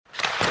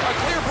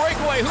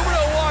away.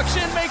 Huberdeau walks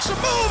in, makes a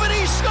move, and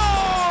he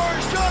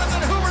scores!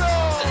 Jonathan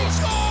Huberdeau! And he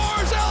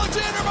scores!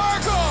 Alexander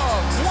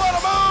Markov! What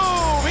a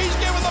move! He's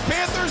given the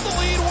Panthers the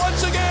lead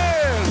once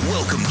again!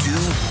 Welcome to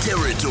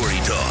Territory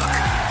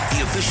Talk,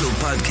 the official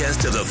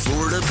podcast of the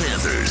Florida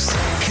Panthers.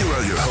 Here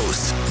are your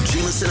hosts,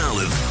 Jameson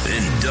Olive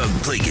and Doug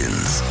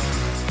Plagins.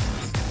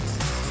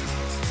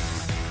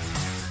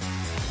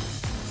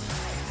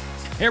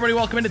 Hey everybody,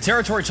 welcome into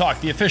Territory Talk,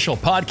 the official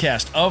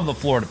podcast of the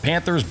Florida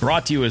Panthers,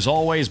 brought to you as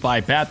always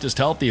by Baptist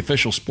Health, the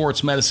official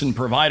sports medicine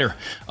provider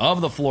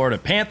of the Florida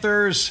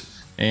Panthers.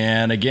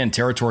 And again,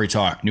 Territory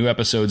Talk, new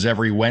episodes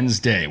every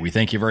Wednesday. We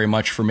thank you very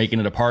much for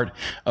making it a part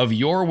of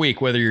your week,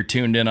 whether you're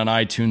tuned in on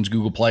iTunes,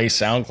 Google Play,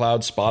 SoundCloud,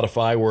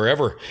 Spotify,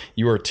 wherever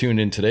you are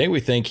tuned in today. We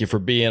thank you for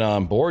being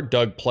on board.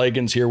 Doug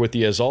Plagins here with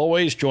you as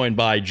always, joined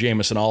by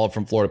Jameson Olive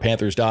from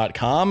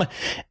FloridaPanthers.com.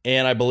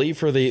 And I believe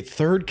for the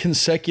third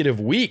consecutive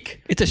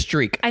week. It's a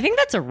streak. I think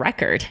that's a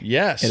record.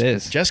 Yes. It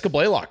is. Jessica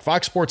Blaylock,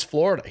 Fox Sports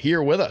Florida,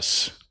 here with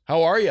us.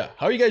 How are you?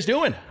 How are you guys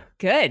doing?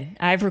 Good.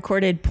 I've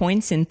recorded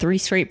points in 3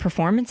 straight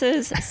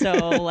performances, so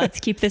let's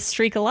keep this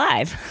streak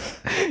alive.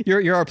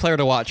 You're our player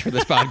to watch for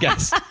this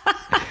podcast.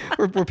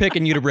 We're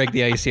picking you to break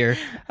the ice here.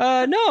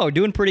 No,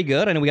 doing pretty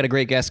good. I know we got a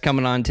great guest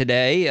coming on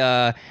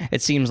today.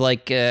 It seems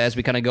like as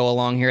we kind of go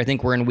along here, I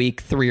think we're in week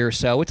 3 or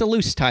so. It's a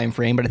loose time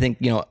frame, but I think,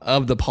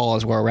 of the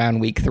pause, we're around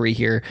week 3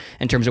 here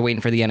in terms of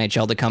waiting for the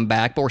NHL to come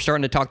back. But we're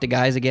starting to talk to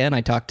guys again.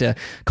 I talked to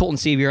Colton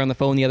Sevier on the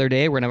phone the other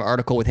day. We're going to have an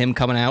article with him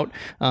coming out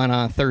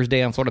on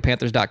Thursday on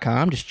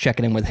FloridaPanthers.com. Just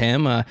checking in with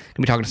him. Going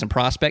to be talking to some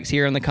prospects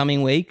here in the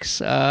coming weeks.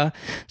 So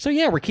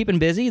yeah, we're keeping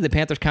busy. The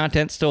Panthers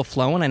content's still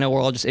flowing. I know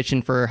we're all just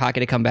itching for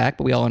hockey to come back,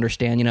 but we all understand,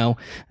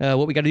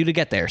 what we got to do to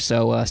get there.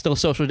 So still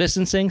social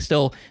distancing,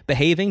 still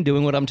behaving,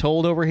 doing what I'm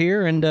told over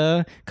here, and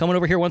coming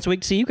over here once a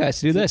week to see you guys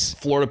to do this.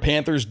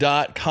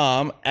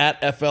 FloridaPanthers.com,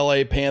 at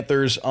FLA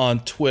Panthers on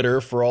Twitter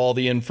for all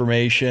the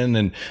information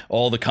and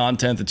all the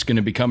content that's going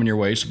to be coming your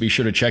way. So be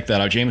sure to check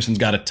that out. Jameson's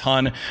got a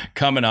ton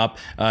coming up.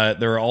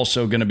 There are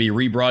also going to be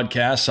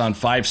rebroadcasts on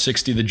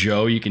 560 The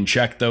Joe. You can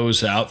check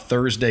those out.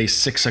 Thursday,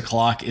 6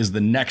 o'clock is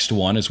the next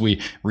one as we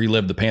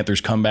relive the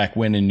Panthers' comeback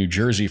win in New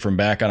Jersey from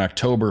back on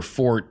October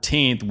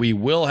 14th. We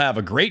will have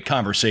a great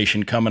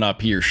conversation coming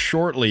up here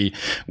shortly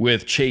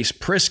with Chase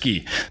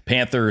Priskie,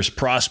 Panthers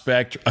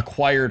prospect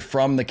acquired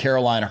from the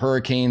Carolina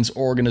Hurricanes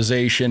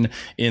organization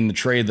in the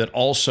trade that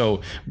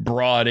also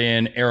brought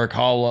in Eric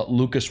Haula,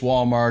 Lucas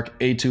Wallmark,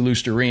 Eetu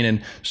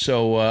Luostarinen.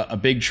 So a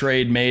big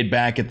trade made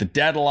back at the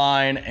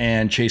deadline,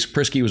 and Chase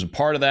Priskie was a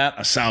part of that,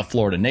 a South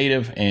Florida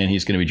native, and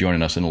he's going to be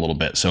joining us in a little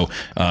bit. So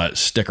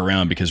stick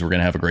around because we're going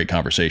to have a great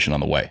conversation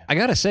on the way. I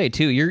got to say,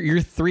 too,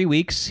 you're 3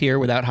 weeks here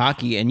without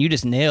hockey, and you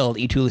just nailed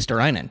Eetu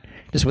Luostarinen.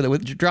 Just with a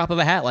drop of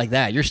a hat like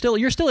that. You're still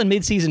in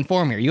mid-season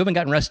form here. You haven't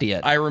gotten rusty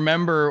yet. I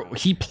remember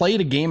he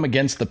played a game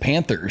against the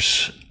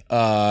Panthers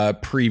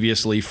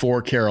previously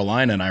for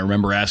Carolina, and I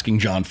remember asking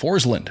John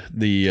Forsland,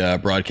 the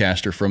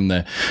broadcaster from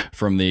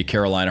the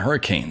Carolina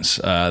Hurricanes,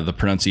 the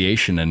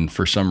pronunciation, and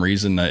for some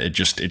reason it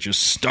just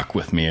stuck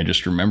with me. I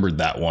just remembered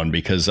that one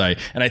because I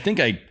think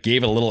I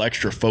gave it a little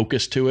extra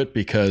focus to it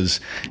because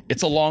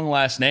it's a long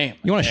last name.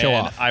 You want to show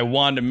off. I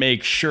wanted to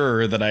make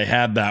sure that I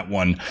had that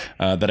one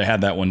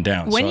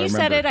down. When you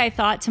said it, I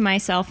thought to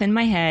myself in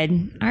my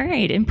head, all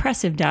right,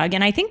 impressive, Doug.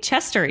 And I think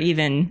Chester weighed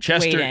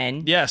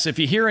in. Yes, if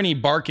you hear any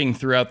barking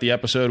throughout the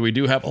episode, we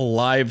do have a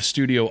live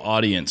studio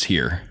audience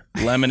here.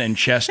 Lemon and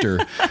Chester.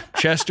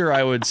 Chester,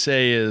 I would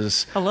say,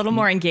 is a little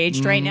more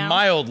engaged right now.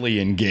 Mildly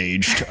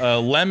engaged.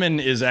 Lemon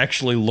is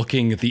actually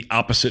looking the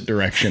opposite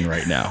direction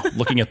right now,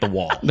 looking at the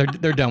wall.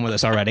 They're done with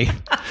us already.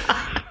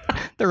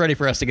 They're ready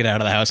for us to get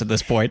out of the house at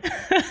this point.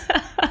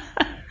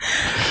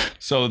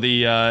 So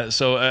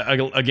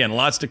again,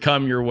 lots to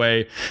come your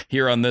way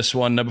here on this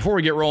one. Before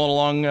we get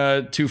rolling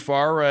along too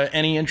far,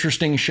 any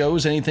interesting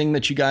shows, anything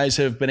that you guys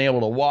have been able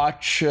to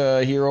watch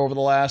here over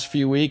the last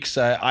few weeks?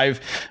 I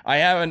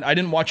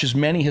didn't watch as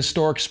many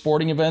historic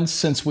sporting events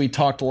since we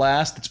talked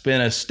last. It's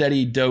been a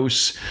steady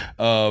dose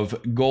of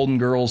Golden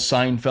Girls,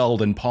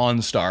 Seinfeld, and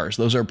Pawn Stars.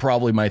 Those are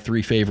probably my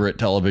 3 favorite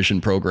television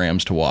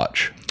programs to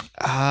watch.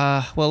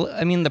 Well,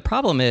 I mean, the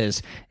problem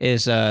is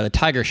the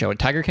Tiger Show at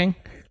Tiger King.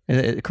 Is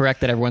it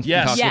correct that everyone's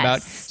been talking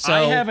about? So,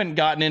 I haven't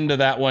gotten into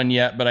that one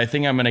yet, but I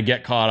think I'm going to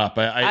get caught up.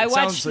 I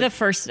watched the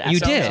first episode. You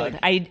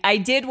did? I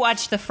did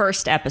watch the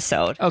first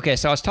episode. Okay,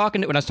 so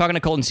when I was talking to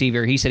Colton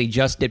Sevier, he said he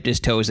just dipped his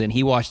toes in.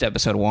 He watched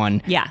episode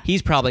 1. Yeah.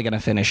 He's probably going to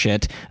finish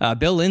it.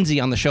 Bill Lindsay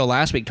on the show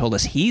last week told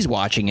us he's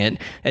watching it.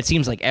 It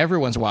seems like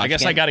everyone's watching it. I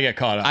guess I got to get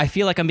caught up. I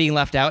feel like I'm being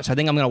left out, so I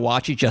think I'm going to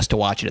watch it just to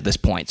watch it at this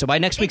point. So by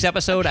next week's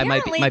episode, I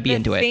might be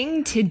into it. It's the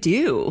thing to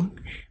do.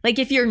 Like,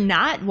 if you're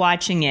not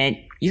watching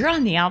it, you're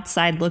on the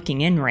outside looking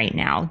in right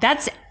now.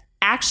 That's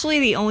actually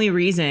the only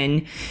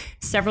reason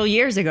several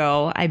years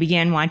ago I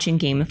began watching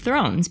Game of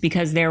Thrones,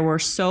 because there were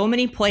so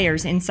many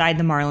players inside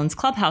the Marlins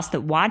clubhouse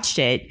that watched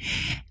it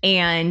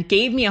and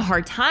gave me a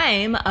hard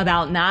time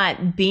about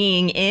not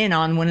being in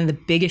on one of the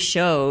biggest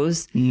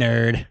shows.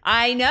 Nerd.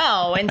 I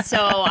know. And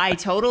so I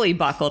totally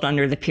buckled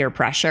under the peer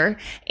pressure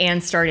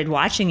and started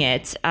watching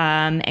it.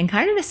 And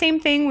kind of the same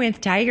thing with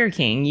Tiger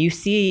King. You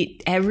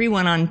see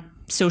everyone on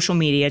social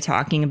media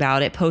talking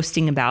about it,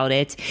 posting about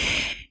it.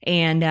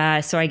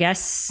 And so I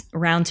guess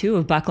round 2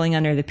 of buckling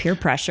under the peer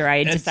pressure,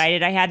 I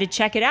decided I had to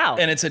check it out.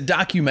 And it's a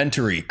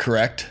documentary,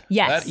 correct?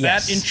 Yes.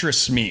 That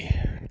interests me.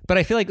 But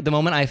I feel like the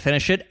moment I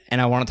finish it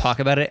and I want to talk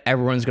about it,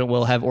 everyone's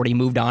will have already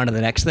moved on to the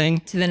next thing.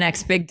 To the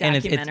next big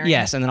documentary.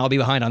 Yes, and then I'll be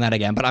behind on that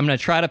again. But I'm going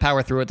to try to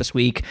power through it this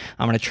week.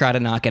 I'm going to try to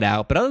knock it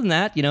out. But other than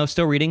that,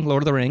 still reading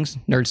Lord of the Rings,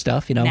 nerd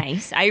stuff,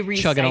 Nice. I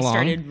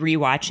started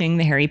rewatching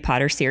the Harry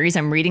Potter series.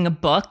 I'm reading a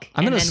book.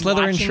 I'm in a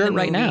Slytherin shirt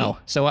right now,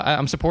 so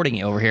I'm supporting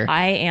you over here.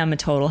 I am a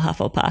total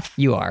Hufflepuff.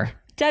 You are.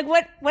 Doug,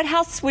 what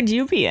house would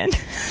you be in?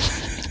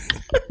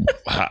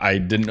 I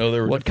didn't know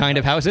there were... What kind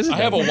of house is it? I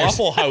have a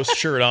Waffle House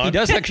shirt on. He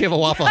does actually have a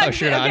Waffle House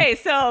shirt on. Okay,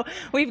 so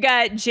we've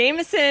got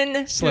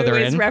Jameson, Slytherin, who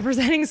is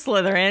representing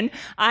Slytherin.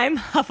 I'm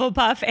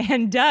Hufflepuff,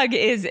 and Doug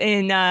is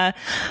in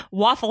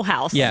Waffle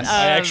House. Yes.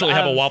 I actually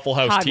have a Waffle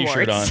House Hogwarts.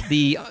 t-shirt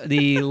on.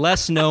 The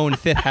less known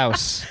 5th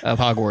house of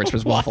Hogwarts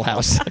was Waffle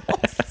House.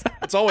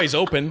 It's always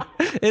open.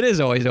 It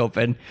is always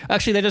open.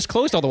 Actually, they just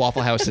closed all the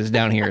Waffle Houses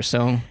down here,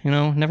 so,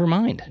 never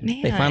mind.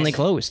 Man. They finally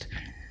closed.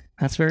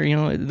 That's where,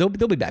 they'll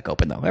be back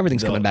open, though.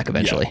 Everything's coming back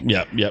eventually.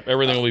 Yep.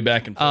 Everything will be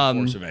back in full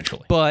force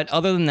eventually. But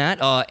other than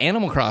that,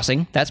 Animal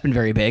Crossing, that's been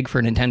very big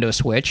for Nintendo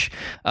Switch.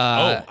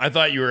 I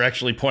thought you were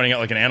actually pointing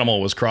out like an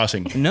animal was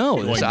crossing. No,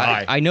 going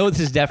by. I know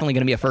this is definitely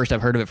going to be a first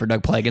I've heard of it for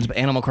Doug Plagans, but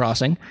Animal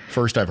Crossing.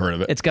 First I've heard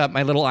of it. It's got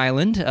my little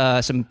island.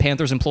 Some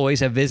Panthers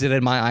employees have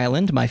visited my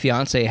island. My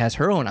fiance has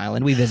her own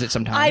island. We visit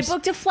sometimes. I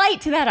booked a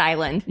flight to that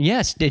island.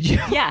 Yes, did you?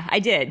 Yeah, I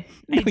did.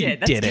 I did.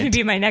 That's going to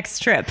be my next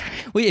trip.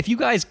 Well, if you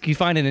guys can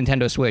find a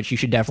Nintendo Switch, you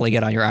should definitely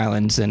get on your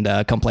islands and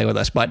come play with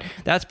us. But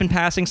that's been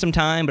passing some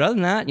time. But other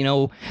than that,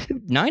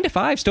 9 to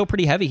 5 still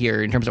pretty heavy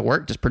here in terms of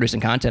work, just producing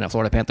content at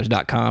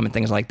FloridaPanthers.com and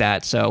things like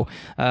that. So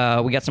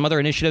we got some other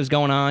initiatives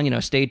going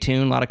on. Stay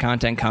tuned, a lot of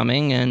content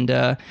coming.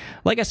 And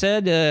like I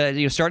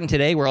said, starting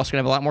today, we're also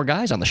going to have a lot more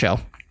guys on the show.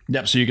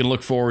 Yep, so you can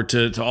look forward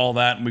to all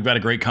that. And we've got a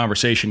great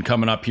conversation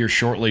coming up here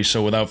shortly.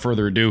 So without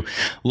further ado,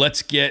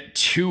 let's get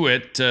to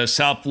it.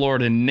 South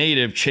Florida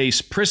native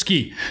Chase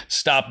Priskie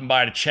stopping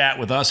by to chat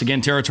with us.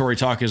 Again, Territory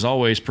Talk is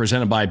always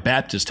presented by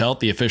Baptist Health,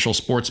 the official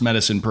sports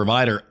medicine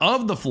provider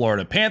of the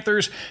Florida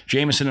Panthers.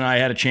 Jameson and I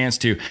had a chance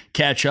to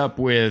catch up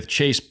with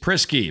Chase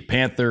Priskie,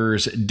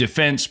 Panthers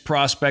defense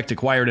prospect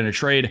acquired in a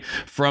trade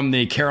from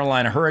the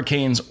Carolina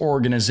Hurricanes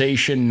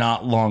organization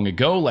not long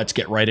ago. Let's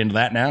get right into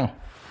that now.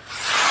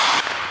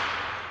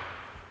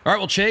 All right,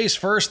 well, Chase,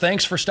 first,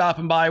 thanks for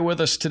stopping by with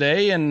us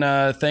today, and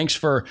thanks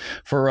for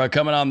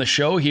coming on the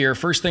show here.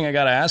 First thing I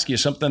got to ask you,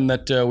 something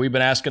that we've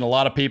been asking a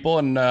lot of people,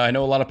 and I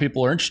know a lot of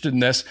people are interested in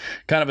this,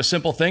 kind of a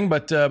simple thing,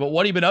 but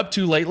what have you been up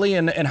to lately,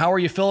 and how are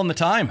you filling the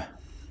time?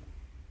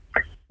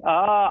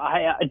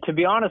 To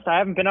be honest, I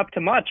haven't been up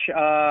to much.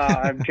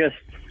 I'm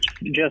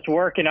just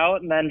working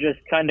out and then just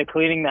kind of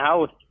cleaning the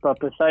house. But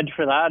besides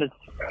for that,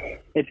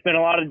 it's been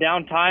a lot of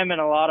downtime and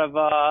a lot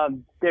of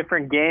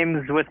different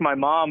games with my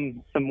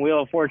mom, some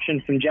Wheel of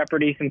Fortune, some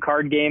Jeopardy, some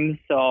card games.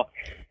 So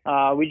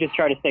we just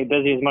try to stay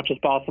busy as much as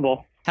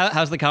possible.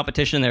 How's the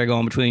competition there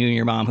going between you and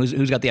your mom?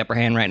 Who's got the upper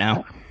hand right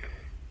now?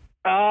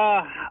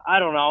 I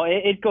don't know.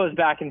 It goes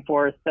back and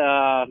forth.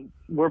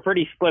 We're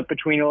pretty split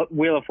between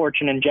Wheel of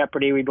Fortune and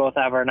Jeopardy. We both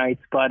have our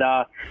nights, but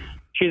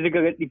she's a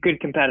good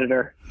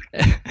competitor.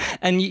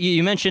 And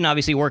you mentioned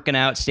obviously working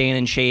out, staying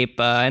in shape.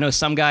 I know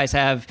some guys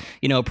have,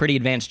 pretty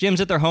advanced gyms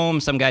at their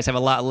home. Some guys have a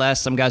lot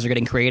less. Some guys are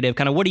getting creative.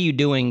 Kind of what are you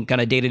doing kind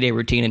of day-to-day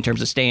routine in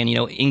terms of staying,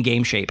 in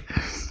game shape?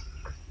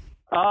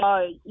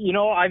 I'm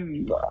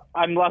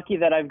lucky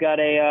that I've got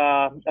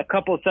a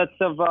couple sets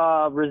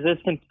of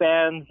resistance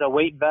bands, a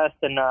weight vest,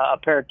 and a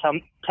pair of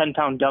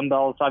 10-pound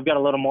dumbbells. So I've got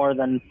a little more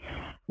than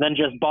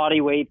just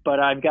body weight, but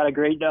I've got a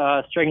great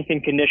strength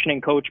and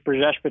conditioning coach,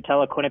 Brajesh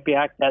Patel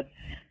Quinnipiac, that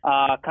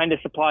kind of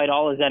supplied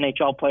all his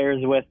NHL players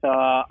with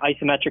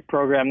isometric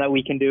program that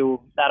we can do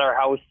at our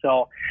house.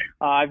 So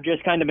I've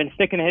just kind of been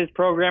sticking to his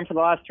program for the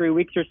last 3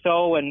 weeks or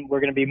so, and we're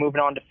going to be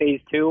moving on to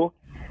phase 2.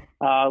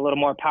 A little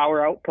more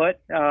power output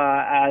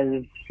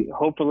as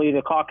hopefully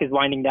the clock is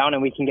winding down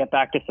and we can get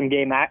back to some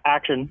game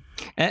action.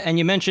 And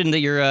you mentioned that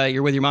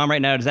you're with your mom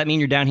right now. Does that mean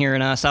you're down here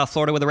in South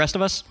Florida with the rest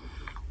of us?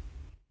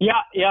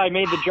 Yeah. I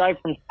made the drive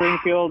from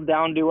Springfield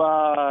down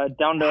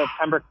to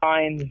Pembroke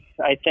Pines,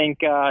 I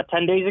think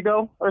 10 days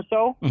ago or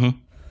so. Mm-hmm.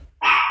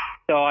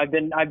 So I've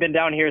been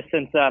down here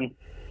since then.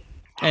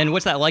 And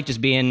what's that like,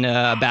 just being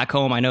back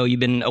home? I know you've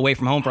been away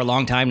from home for a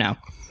long time now.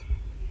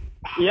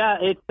 Yeah,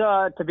 it's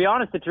to be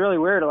honest, it's really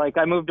weird. Like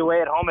I moved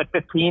away at home at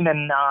 15,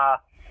 and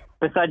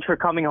besides for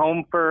coming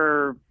home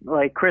for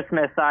like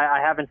Christmas, I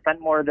haven't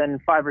spent more than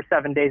 5 or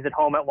 7 days at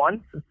home at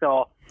once.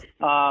 So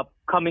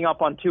coming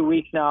up on 2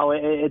 weeks now,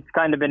 it's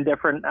kind of been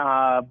different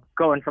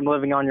going from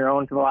living on your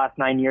own for the last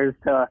 9 years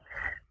to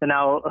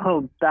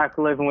now back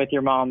living with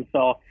your mom.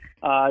 So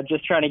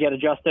just trying to get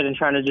adjusted and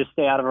trying to just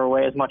stay out of her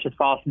way as much as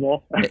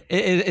possible.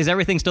 Is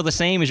everything still the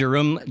same? Is your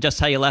room just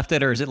how you left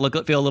it, or does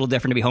it feel a little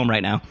different to be home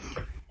right now?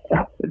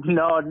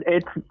 No,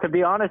 to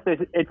be honest,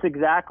 it's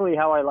exactly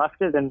how I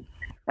left it. And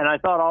I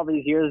thought all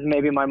these years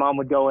maybe my mom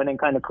would go in and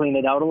kind of clean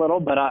it out a little,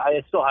 but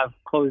I still have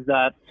clothes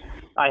that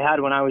I had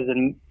when I was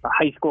in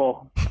high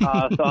school.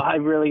 So I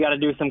really got to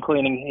do some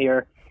cleaning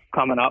here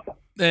coming up.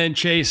 And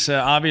Chase,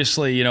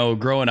 obviously, you know,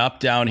 growing up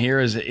down here,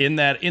 is in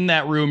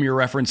that room you're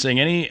referencing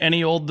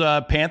any old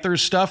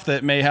Panthers stuff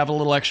that may have a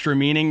little extra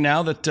meaning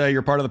now that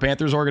you're part of the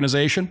Panthers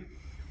organization?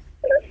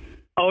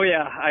 Oh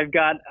yeah, I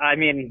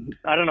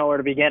don't know where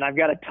to begin. I've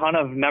got a ton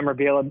of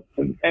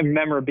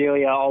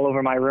memorabilia all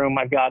over my room.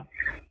 I've got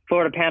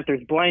Florida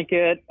Panthers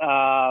blanket,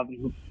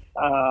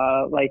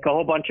 like a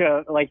whole bunch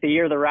of, like the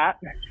year of the rat.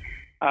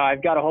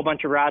 I've got a whole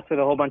bunch of rats with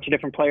a whole bunch of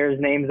different players'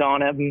 names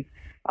on it.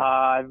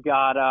 I've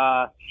got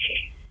a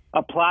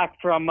plaque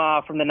from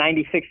the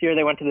 '96 year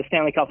they went to the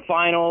Stanley Cup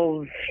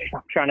Finals.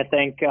 I'm trying to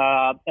think.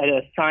 A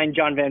signed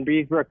John Van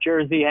Beesbrook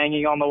jersey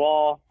hanging on the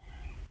wall.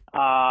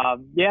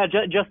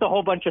 Just a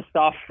whole bunch of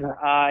stuff.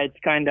 It's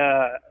kind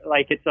of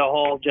like it's a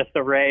whole just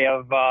array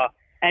of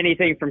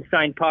anything from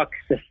signed pucks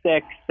to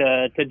sticks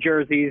to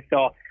jerseys.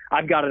 So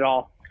I've got it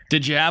all.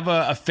 Did you have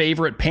a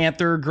favorite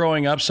Panther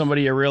growing up?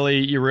 Somebody you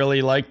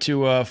really like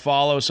to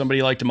follow? Somebody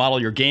you like to model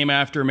your game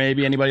after?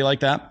 Maybe anybody like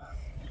that?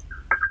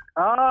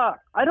 I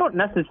don't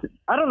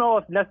know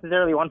if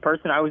necessarily one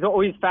person. I was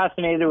always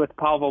fascinated with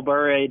Pavel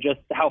Bure,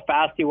 just how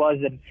fast he was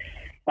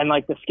and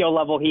like the skill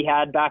level he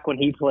had back when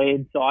he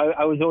played. So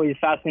I was always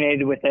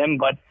fascinated with him.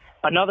 But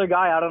another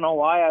guy, I don't know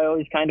why, I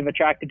always kind of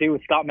attracted to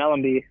was Scott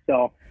Mellenby.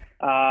 So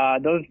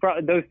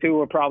those two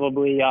were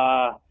probably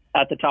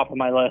at the top of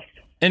my list.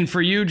 And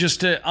for you,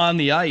 just on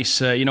the ice,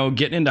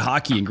 getting into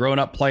hockey and growing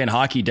up playing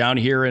hockey down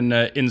here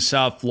in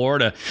South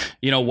Florida,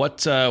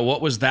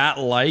 what was that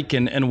like,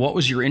 and what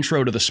was your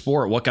intro to the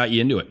sport? What got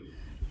you into it?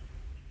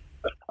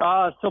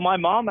 So my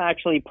mom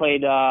actually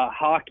played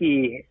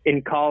hockey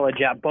in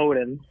college at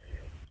Bowdoin.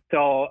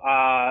 So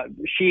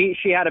she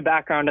had a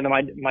background, and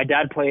my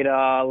dad played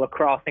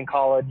lacrosse in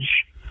college.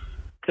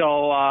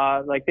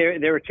 So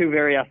they were two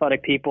very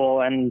athletic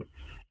people, and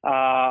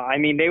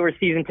they were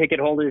season ticket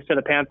holders to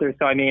the Panthers.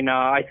 So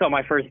I saw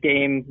my first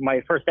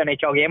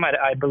NHL game,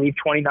 I believe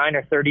 29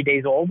 or 30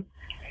 days old.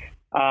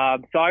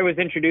 So I was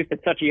introduced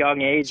at such a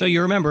young age. So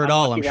you remember it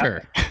all, I'm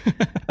sure.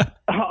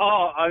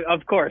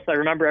 Of course, I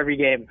remember every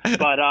game.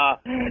 But I've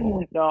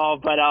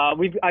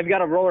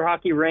got a roller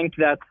hockey rink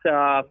that's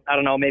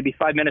maybe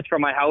 5 minutes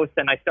from my house,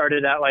 and I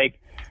started at like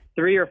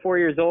 3 or 4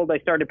 years old. I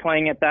started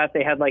playing at that.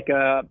 They had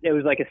it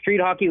was like a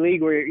street hockey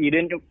league where you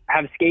didn't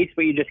have skates,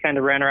 but you just kind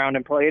of ran around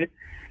and played.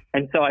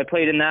 And so I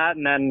played in that,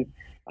 and then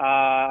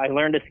I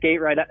learned to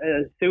skate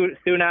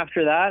soon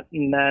after that,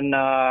 and then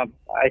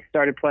I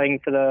started playing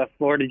for the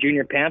Florida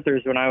Junior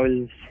Panthers when I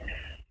was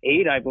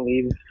 8, I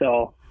believe.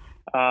 So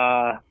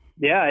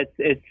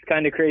it's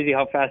kind of crazy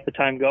how fast the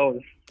time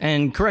goes.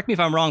 And correct me if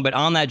I'm wrong, but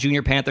on that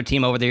Junior Panther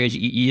team over there,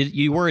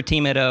 you were a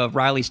teammate of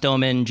Riley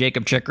Stillman,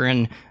 Jacob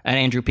Chikrin, and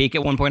Andrew Peeke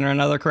at one point or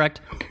another,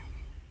 correct?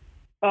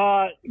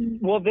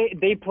 Well,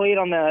 they played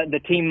on the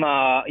team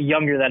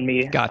younger than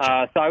me.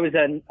 Gotcha. So I was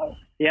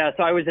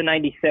in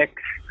 '96,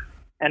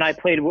 and I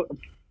played.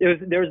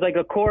 There was like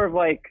a core of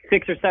like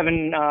 6 or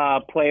 7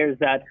 players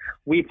that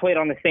we played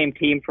on the same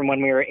team from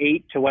when we were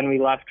 8 to when we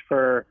left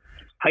for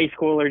high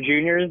school or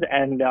juniors.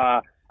 And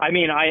I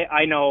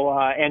know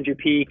Andrew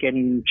Peeke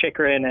and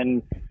Chikrin,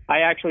 and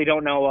I actually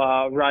don't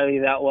know Riley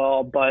that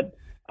well, but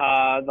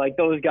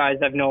those guys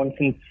I've known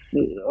since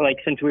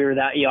we were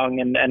that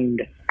young,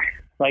 and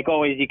like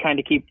always, you kind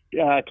of keep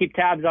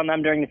tabs on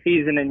them during the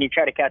season, and you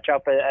try to catch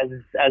up as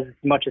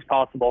much as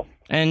possible.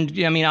 And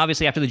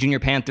obviously after the Junior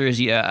Panthers,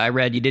 I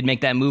read you did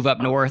make that move up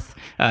north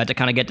to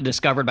kind of get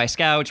discovered by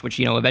scouts, which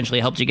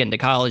eventually helped you get into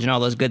college and all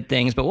those good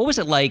things. But what was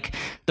it like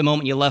the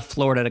moment you left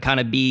Florida to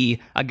kind of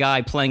be a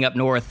guy playing up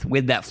north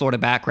with that Florida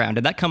background?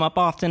 Did that come up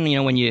often?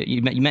 When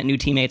you met new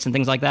teammates and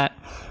things like that?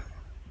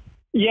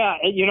 Yeah,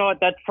 you know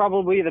what? That's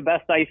probably the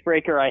best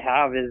icebreaker I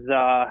have. Is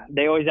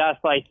they always ask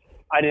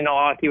I didn't know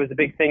hockey was a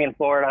big thing in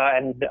Florida,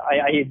 and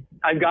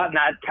I've gotten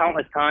that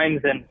countless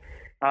times, and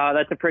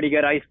that's a pretty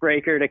good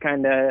icebreaker to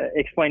kind of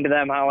explain to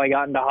them how I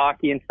got into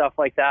hockey and stuff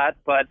like that.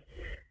 But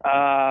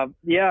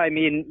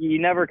you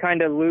never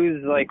kind of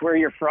lose where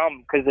you're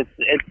from, because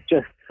it's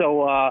just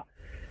so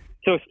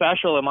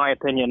special, in my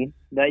opinion,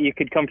 that you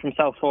could come from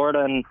South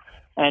Florida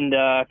and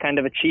kind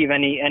of achieve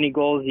any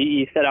goals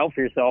you set out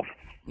for yourself.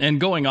 And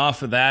going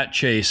off of that,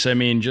 Chase, I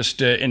mean,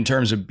 just in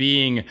terms of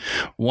being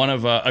one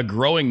of a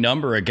growing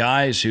number of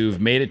guys who've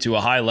made it to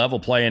a high level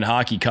playing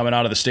hockey coming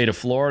out of the state of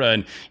Florida,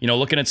 and, you know,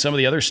 looking at some of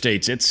the other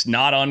states, it's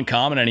not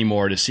uncommon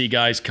anymore to see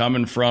guys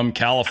coming from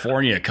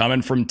California,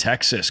 coming from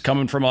Texas,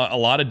 coming from a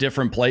lot of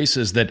different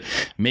places that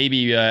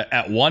maybe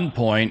at one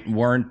point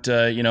weren't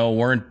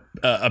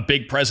a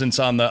big presence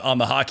on the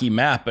hockey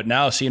map, but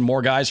now seeing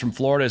more guys from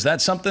Florida, is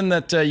that something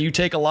that you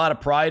take a lot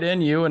of pride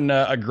in? You and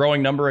a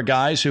growing number of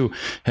guys who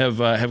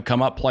have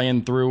come up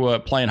playing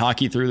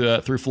hockey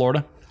through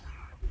Florida.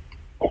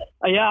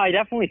 Yeah, I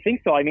definitely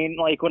think so. I mean,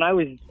 like when I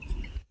was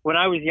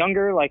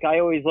younger, like I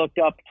always looked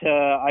up to,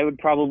 I would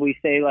probably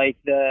say like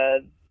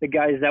the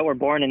guys that were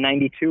born in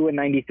 92 and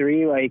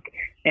 93, like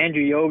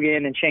Andrew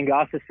Yogan and Shane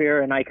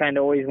Gossespierre, and I kind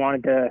of always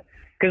wanted to,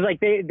 because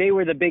like they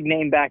were the big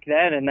name back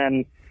then, and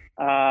then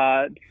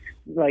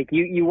like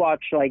you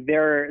watch like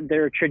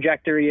their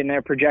trajectory and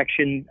their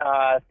projection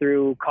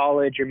through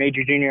college or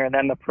major junior and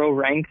then the pro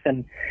ranks,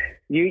 and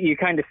you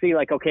kind of see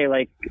like, okay,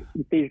 like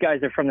these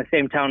guys are from the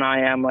same town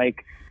I am,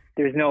 like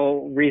there's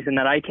no reason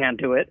that I can't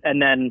do it.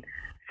 And then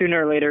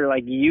sooner or later,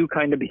 like you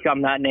kind of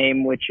become that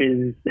name, which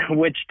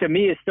to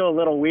me is still a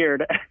little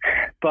weird,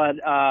 but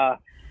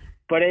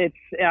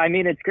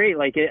it's great.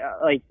 Like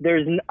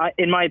there's,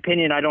 in my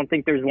opinion, I don't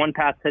think there's one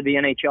path to the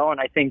NHL. And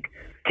I think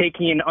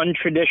taking an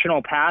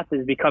untraditional path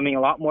is becoming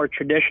a lot more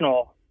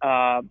traditional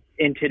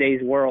in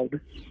today's world.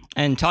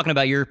 And talking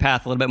about your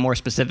path a little bit more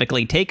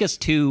specifically, take us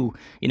to,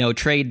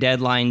 trade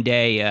deadline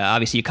day.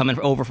 Obviously, you're coming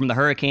over from the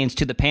Hurricanes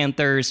to the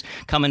Panthers,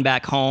 coming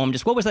back home.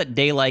 Just what was that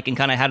day like, and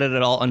kind of how did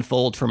it all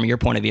unfold from your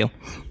point of view?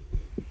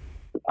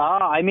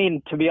 I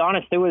mean, to be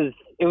honest, it was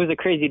a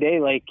crazy day.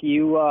 Like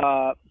you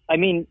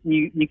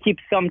keep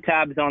some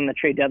tabs on the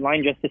trade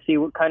deadline just to see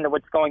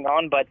what's going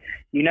on, but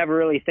you never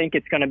really think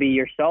it's going to be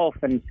yourself.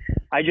 And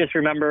I just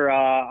remember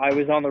I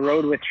was on the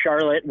road with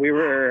Charlotte. We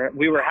were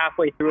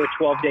halfway through a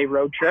 12-day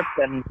road trip,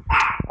 and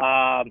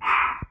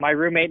my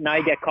roommate and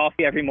I get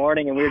coffee every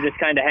morning, and we were just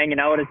kind of hanging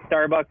out at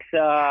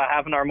Starbucks,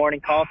 having our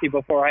morning coffee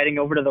before heading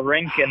over to the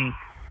rink. And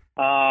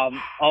all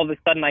of a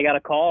sudden I got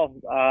a call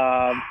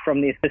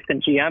from the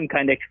assistant GM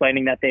kind of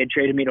explaining that they had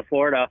traded me to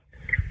Florida.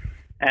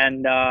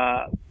 And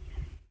I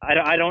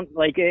don't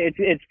like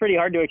it's pretty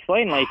hard to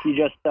explain. Like you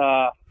just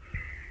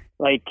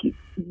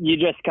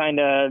kind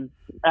of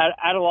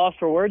at a loss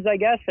for words, I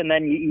guess. And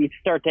then you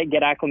start to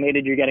get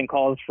acclimated. You're getting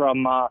calls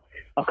from a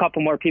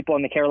couple more people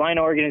in the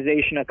Carolina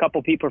organization, a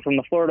couple people from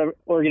the Florida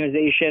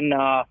organization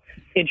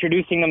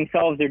introducing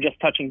themselves. They're just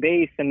touching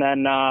base. And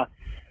then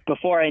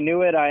before I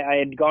knew it, I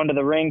had gone to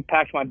the rink,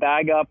 packed my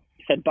bag up,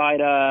 said bye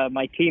to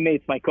my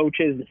teammates, my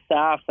coaches, the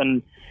staff,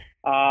 and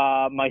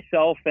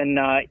myself and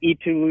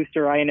Eetu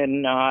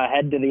Luosterainen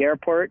head to the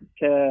airport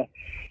to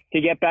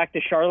get back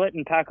to Charlotte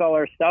and pack all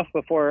our stuff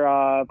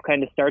before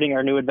kind of starting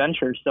our new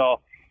adventure. So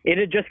it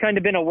had just kind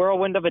of been a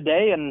whirlwind of a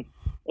day, and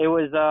it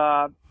was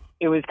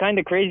kind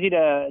of crazy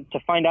to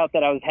find out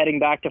that I was heading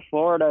back to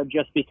Florida,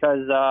 just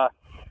because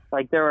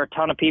there were a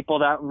ton of people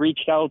that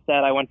reached out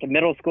that I went to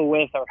middle school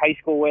with or high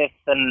school with,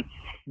 and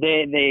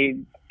they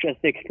just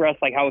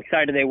expressed like how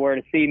excited they were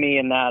to see me,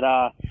 and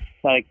that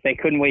they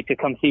couldn't wait to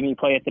come see me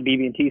play at the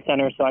BB&T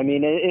Center. So I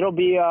mean, it'll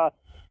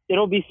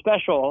be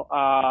special.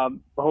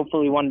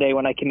 Hopefully one day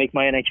when I can make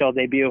my NHL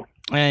debut.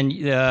 And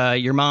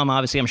your mom,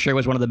 obviously, I'm sure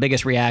was one of the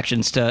biggest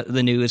reactions to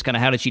the news. Kind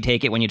of how did she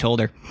take it when you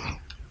told her?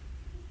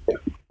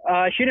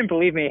 She didn't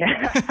believe me.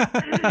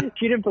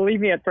 She didn't believe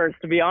me at first,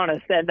 to be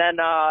honest. And then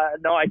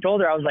no, I told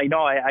her, I was like,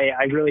 no,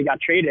 I really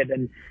got traded,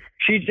 and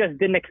she just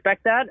didn't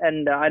expect that.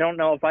 And I don't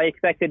know if I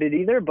expected it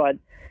either, but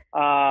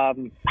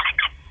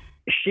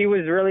she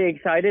was really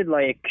excited.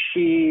 Like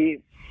she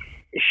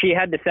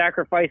had to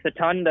sacrifice a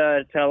ton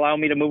to allow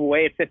me to move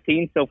away at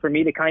 15. So for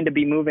me to kind of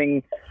be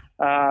moving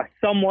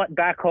somewhat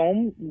back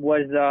home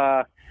was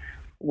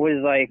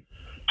like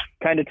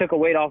kind of took a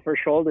weight off her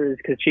shoulders,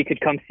 because she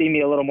could come see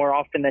me a little more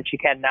often than she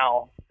can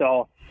now.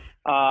 So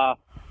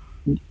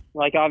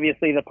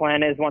obviously the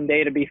plan is one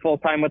day to be full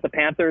time with the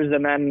Panthers,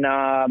 and then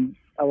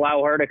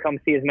allow her to come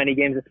see as many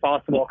games as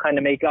possible, kind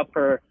of make up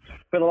for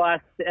the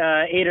last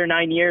 8 or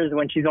 9 years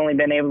when she's only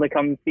been able to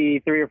come see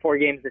 3 or 4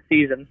 games a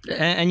season.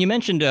 And you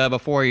mentioned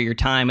before your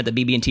time at the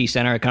BB&T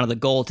Center, kind of the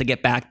goal to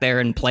get back there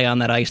and play on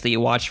that ice that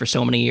you watched for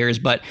so many years.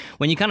 But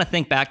when you kind of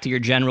think back to your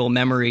general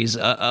memories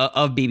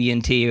of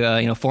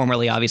BB&T,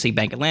 formerly obviously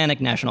Bank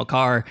Atlantic, National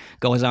Car,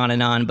 goes on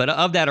and on. But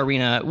of that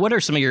arena, what are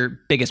some of your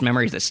biggest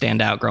memories that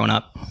stand out growing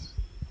up?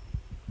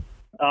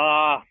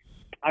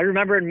 I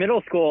remember in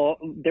middle school,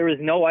 there was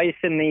no ice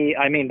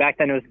back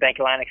then it was Bank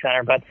Atlantic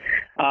Center, but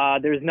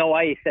there was no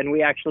ice. And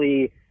I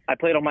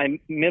played on my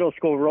middle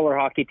school roller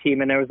hockey team,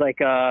 and there was like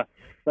the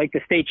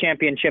state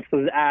championships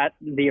was at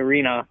the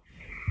arena.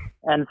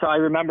 And so I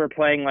remember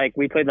playing,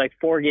 we played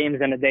 4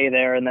 games in a day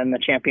there, and then the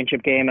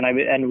championship game,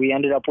 and we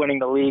ended up winning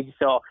the league.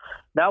 So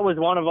that was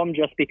one of them,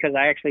 just because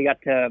I actually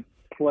got to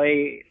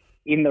play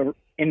in the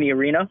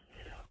arena,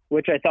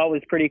 which I thought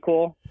was pretty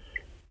cool.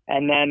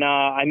 And then,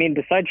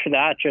 besides for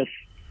that,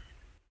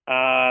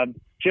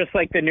 just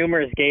like the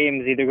numerous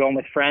games, either going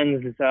with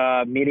friends,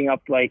 meeting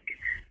up, like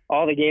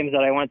all the games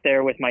that I went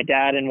there with my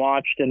dad and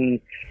watched, and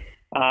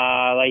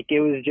like it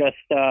was just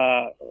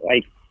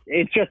like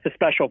it's just a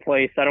special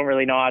place. I don't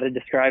really know how to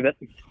describe it.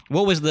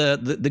 What was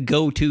the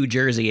go-to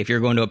jersey if you're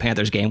going to a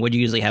Panthers game? What do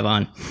you usually have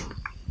on?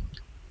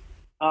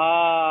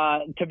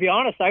 To be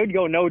honest, I would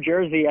go no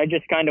jersey. I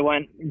just kind of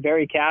went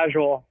very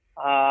casual.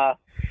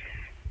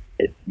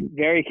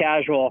 Very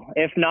casual.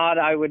 If not,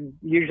 I would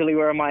usually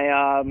wear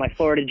my my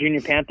Florida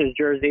Junior Panthers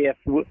jersey if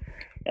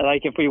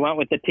we went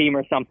with the team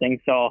or something.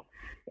 So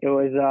it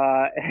was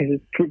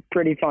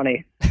pretty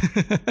funny.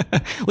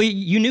 Well,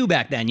 you knew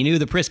back then. You knew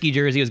the Priskie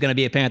jersey was going to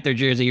be a Panther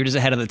jersey. You're just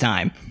ahead of the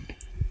time.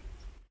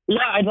 Yeah,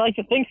 I'd like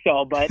to think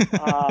so, but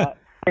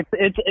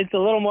it's a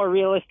little more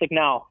realistic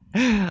now.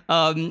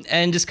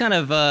 And just kind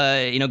of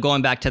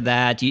going back to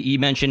that, you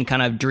mentioned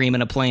kind of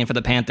dreaming of playing for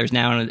the Panthers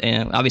now,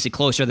 and obviously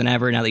closer than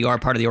ever now that you are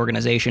part of the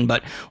organization.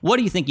 But what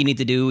do you think you need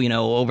to do,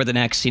 over the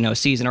next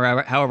season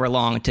or however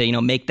long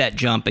to make that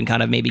jump and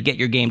kind of maybe get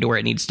your game to where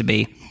it needs to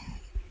be?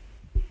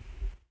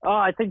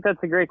 I think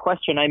that's a great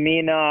question. I've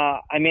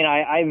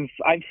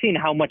seen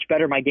how much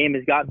better my game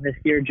has gotten this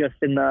year. Just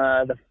in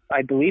the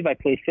I believe I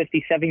played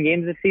 57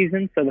 games this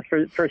season, so the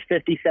first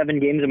 57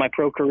 games of my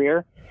pro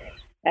career,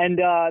 and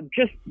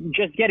just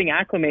getting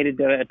acclimated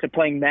to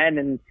playing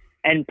men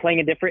and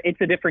playing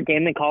it's a different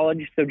game than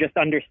college. So just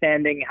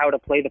understanding how to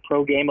play the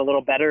pro game a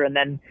little better, and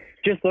then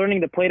just learning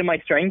to play to my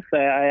strengths.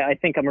 I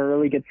think I'm a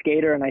really good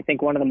skater, and I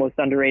think one of the most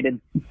underrated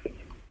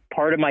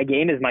part of my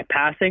game is my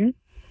passing.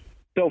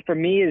 So for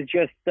me, is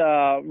just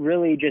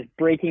really just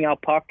breaking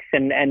out pucks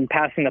and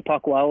passing the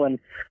puck well. And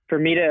for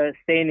me to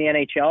stay in the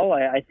NHL,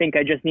 I think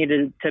I just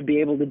needed to be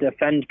able to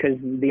defend, because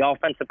the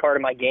offensive part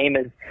of my game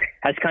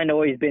has kind of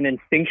always been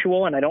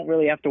instinctual, and I don't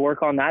really have to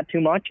work on that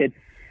too much.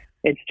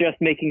 It's just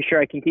making sure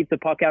I can keep the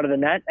puck out of the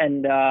net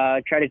and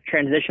try to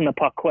transition the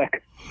puck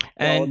quick.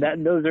 So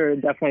those are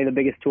definitely the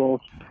biggest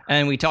tools.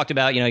 And we talked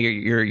about,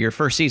 your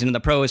first season in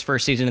the pros,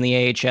 first season in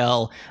the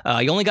AHL.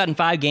 You only got in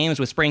 5 games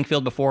with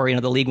Springfield before,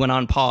 the league went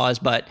on pause,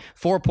 but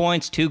 4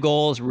 points, 2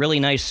 goals, really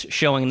nice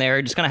showing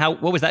there. Just kind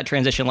of what was that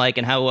transition like,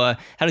 and how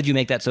did you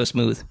make that so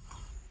smooth?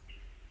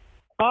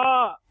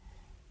 I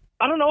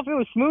don't know if it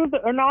was smooth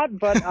or not,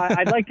 but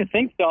I'd like to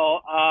think so.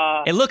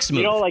 It looks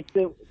smooth.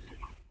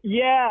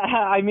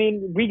 Yeah,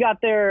 we got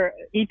there,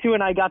 E2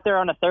 and I got there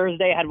on a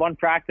Thursday, had one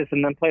practice,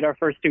 and then played our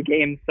first 2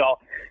 games. So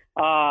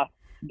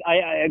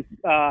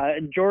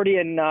Jordy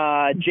and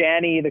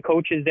Janny, the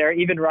coaches there,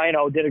 even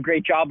Rhino, did a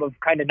great job of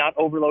kind of not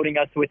overloading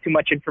us with too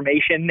much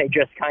information. They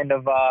just kind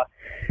of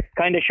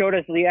showed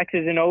us the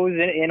X's and O's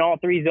in all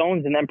 3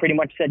 zones, and then pretty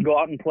much said, go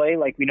out and play.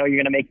 Like, we know you're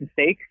going to make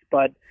mistakes,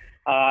 but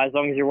as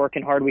long as you're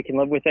working hard, we can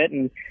live with it.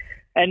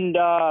 And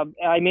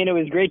it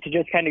was great to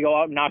just kind of go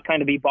out and not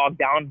kind of be bogged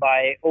down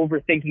by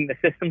overthinking the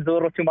systems a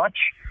little too much.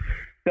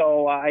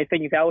 So I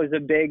think that was a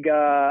big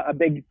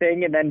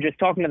thing. And then just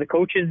talking to the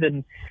coaches,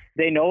 and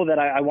they know that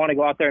I want to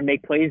go out there and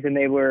make plays, and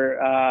they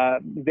were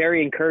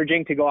very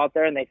encouraging to go out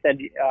there. And they said,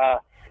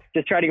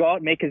 just try to go out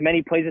and make as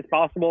many plays as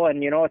possible.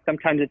 And,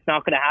 sometimes it's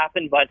not going to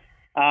happen, but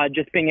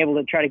just being able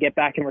to try to get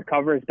back and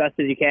recover as best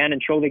as you can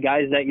and show the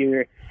guys that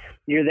you're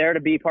there to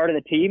be part of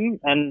the team.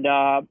 And,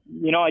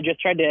 I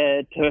just tried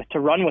to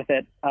run with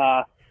it.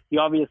 You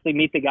obviously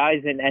meet the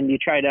guys and you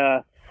try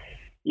to,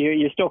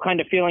 you're still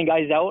kind of feeling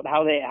guys out,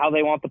 how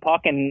they want the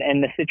puck and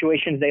the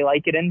situations they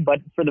like it in. But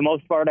for the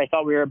most part, I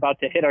thought we were about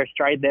to hit our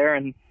stride there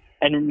and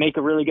make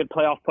a really good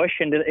playoff push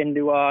into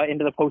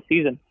the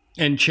postseason.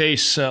 And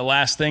Chase,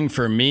 last thing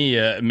for me,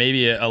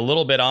 maybe a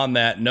little bit on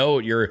that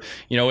note, you're,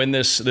 in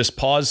this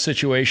pause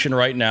situation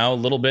right now, a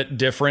little bit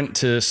different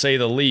to say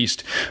the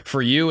least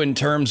for you in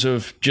terms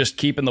of just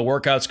keeping the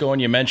workouts going.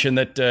 You mentioned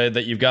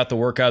that you've got the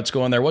workouts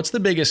going there. What's the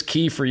biggest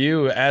key for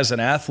you as an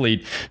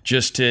athlete,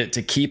 just to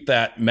keep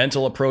that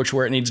mental approach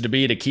where it needs to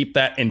be, to keep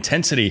that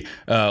intensity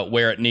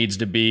where it needs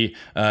to be,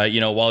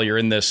 while you're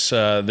in this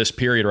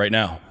period right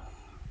now?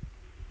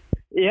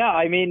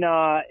 Yeah,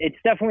 it's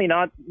definitely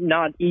not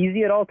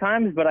easy at all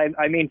times, but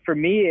for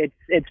me,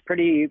 it's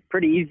pretty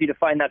easy to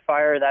find that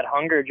fire, that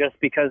hunger, just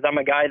because I'm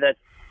a guy that,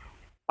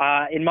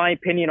 in my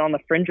opinion, on the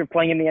fringe of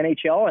playing in the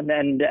NHL, and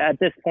then at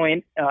this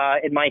point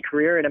in my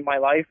career and in my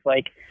life,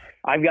 like,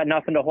 I've got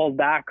nothing to hold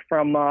back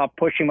from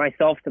pushing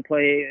myself to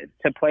play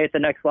at the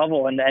next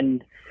level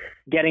and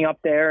getting up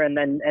there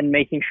and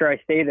making sure I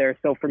stay there.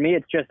 So for me,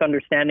 it's just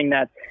understanding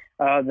that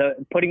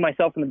putting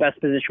myself in the best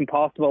position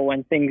possible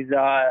when things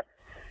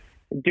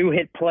do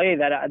hit play,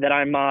 that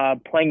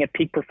I'm playing at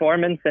peak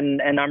performance and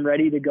I'm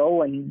ready to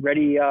go and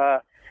ready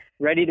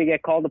to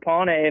get called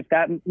upon if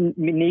that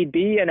need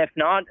be. And if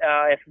not,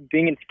 if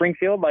being in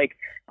Springfield, like,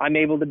 I'm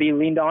able to be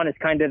leaned on as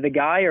kind of the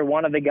guy or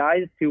one of the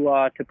guys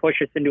to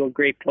push us into a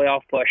great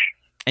playoff push.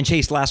 And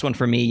Chase, last one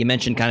for me. You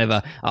mentioned kind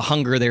of a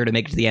hunger there to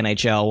make it to the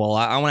NHL. Well,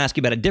 I want to ask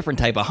you about a different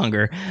type of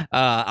hunger.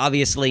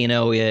 Obviously,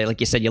 like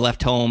you said, you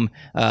left home,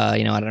 at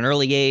an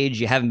early age.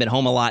 You haven't been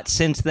home a lot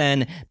since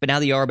then, but now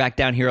that you are back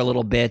down here a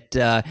little bit,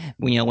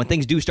 when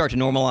things do start to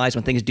normalize,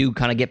 when things do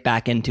kind of get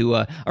back into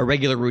a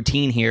regular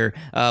routine here,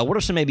 what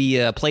are some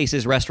maybe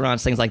places,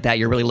 restaurants, things like that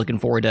you're really looking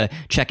forward to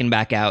checking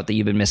back out that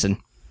you've been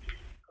missing?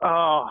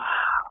 To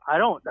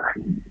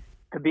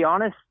be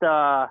honest,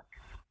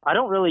 I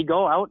don't really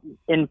go out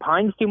in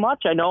Pines too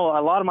much. I know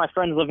a lot of my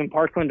friends live in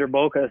Parkland or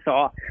Boca,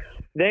 so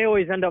they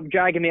always end up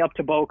dragging me up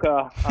to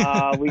Boca.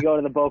 We go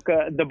to the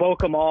Boca. The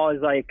Boca Mall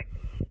is like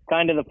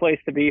kind of the place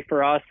to be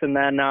for us. And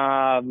then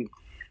I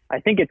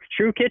think it's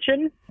True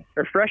Kitchen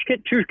or Fresh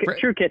Kitchen.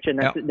 True Kitchen.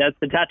 That's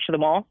attached to the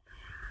mall.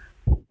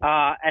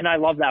 And I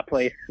love that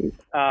place.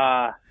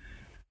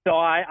 So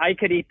I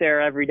could eat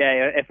there every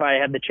day if I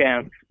had the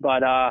chance.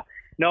 But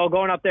no,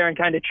 going up there and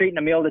kind of treating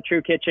a meal to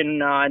True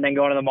Kitchen and then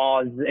going to the mall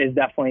is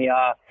definitely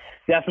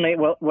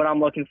what I'm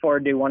looking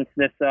forward to once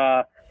this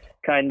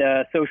kind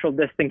of social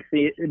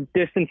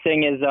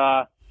distancing is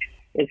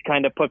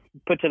kind of put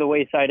to the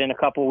wayside in a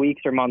couple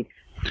weeks or months.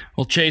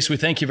 Well, Chase, we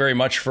thank you very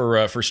much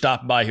for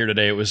stopping by here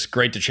today. It was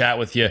great to chat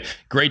with you,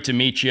 great to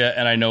meet you,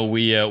 and I know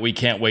we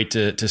can't wait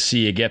to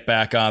see you get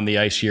back on the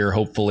ice here,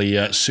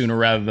 hopefully sooner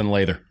rather than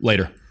later.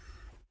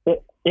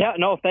 Yeah,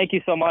 no, thank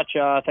you so much.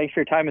 Thanks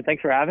for your time and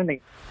thanks for having me.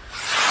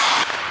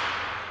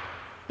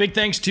 Big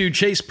thanks to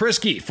Chase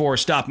Priskie for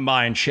stopping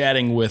by and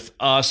chatting with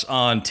us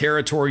on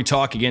Territory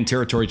Talk. Again,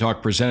 Territory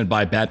Talk presented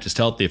by Baptist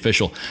Health, the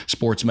official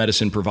sports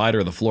medicine provider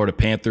of the Florida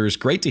Panthers.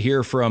 Great to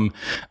hear from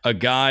a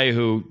guy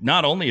who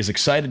not only is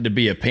excited to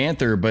be a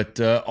Panther, but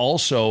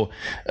also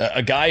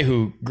a guy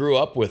who grew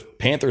up with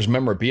Panthers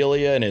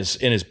memorabilia in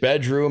his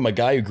bedroom, a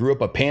guy who grew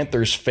up a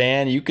Panthers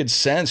fan. You could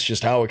sense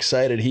just how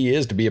excited he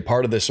is to be a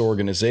part of this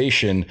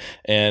organization,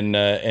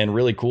 and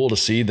really cool to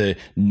see the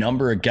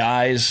number of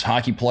guys,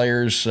 hockey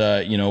players,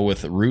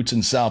 with roots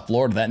in South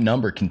Florida. That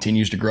number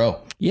continues to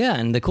grow. Yeah,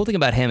 and the cool thing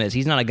about him is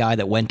he's not a guy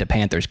that went to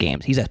Panthers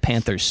games. He's a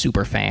Panthers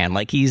super fan.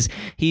 Like he's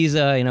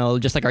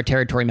just like our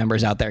territory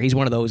members out there. He's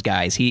one of those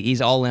guys.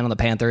 He's all in on the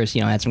Panthers.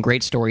 Had some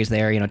great stories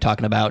there.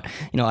 Talking about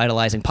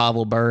idolizing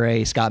Pavel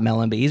Bure, Scott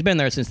Mellenby. He's been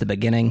there since the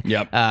beginning.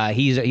 Yep.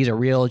 He's a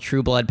real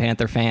true blood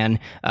Panther fan.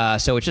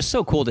 So it's just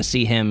so cool to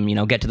see him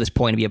get to this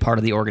point and be a part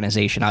of the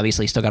organization.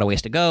 Obviously, still got a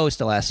ways to go.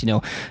 Still has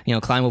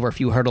climb over a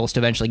few hurdles to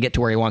eventually get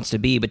to where he wants to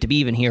be. But to be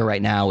even here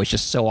right now is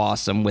just so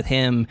awesome with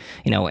him.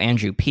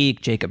 Andrew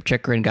Peak, Jacob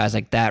Chikrin, guys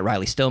like that,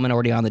 Riley Stillman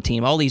already on the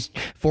team, all these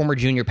former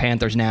junior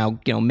Panthers now,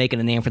 making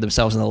a name for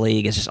themselves in the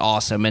league is just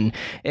awesome. And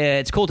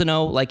it's cool to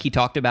know, like he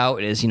talked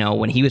about, is,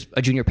 when he was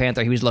a junior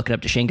Panther, he was looking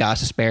up to Shane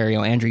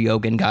Gostisbehere, Andrew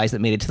Yogan, guys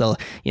that made it to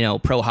the,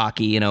 pro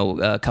hockey,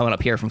 coming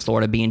up here from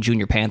Florida, being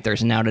junior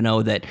Panthers. And now to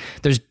know that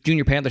there's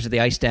junior Panthers at the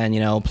Ice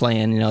Den,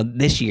 playing,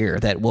 this year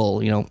that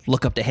will,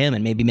 look up to him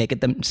and maybe make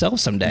it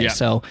themselves someday. Yeah.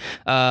 So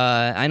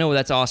I know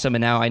that's awesome.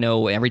 And now I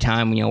know every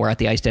time, we're at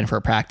the Ice Den for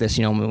a practice,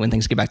 when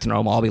things get back to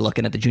normal, I'll be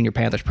looking at the junior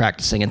Panthers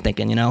practicing and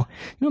thinking,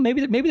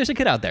 maybe there's a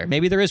kid out there.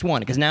 Maybe there is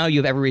one, because now you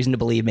have every reason to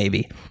believe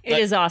maybe. It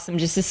is awesome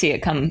just to see it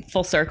come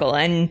full circle.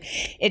 And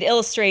it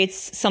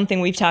illustrates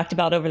something we've talked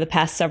about over the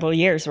past several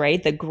years,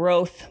 right? The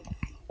growth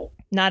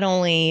not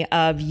only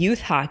of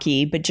youth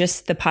hockey, but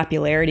just the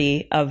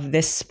popularity of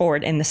this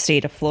sport in the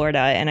state of Florida.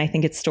 And I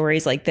think it's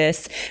stories like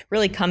this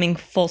really coming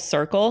full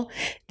circle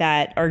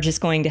that are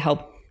just going to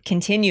help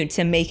continue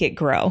to make it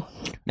grow.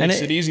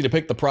 Makes it easy to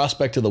pick the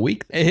prospect of the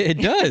week. It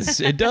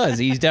does. It does.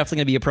 He's definitely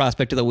going to be a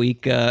prospect of the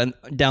week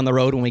down the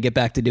road when we get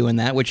back to doing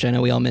that, which I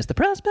know we all miss the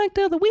prospect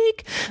of the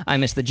week. I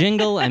miss the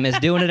jingle. I miss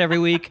doing it every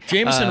week.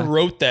 Jameson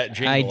wrote that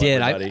jingle. I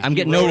did. I'm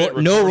getting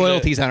no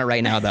royalties on it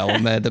right now,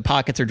 though. The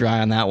pockets are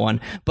dry on that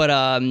one. But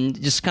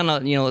just kind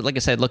of, like I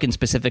said, looking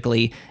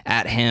specifically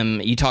at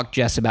him, you talked,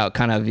 Jess, about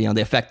kind of, the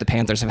effect the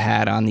Panthers have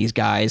had on these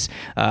guys.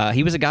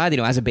 He was a guy that,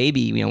 as a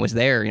baby, was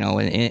there,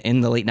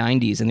 in the late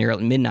 90s, in the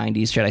early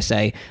mid-90s, should I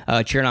say,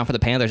 cheering on for the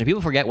Panthers. And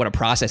people forget what a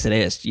process it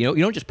is. You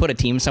don't just put a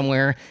team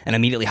somewhere and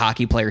immediately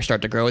hockey players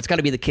start to grow. It's got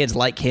to be the kids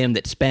like him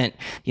that spent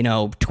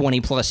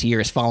 20 plus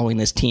years following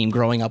this team,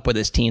 growing up with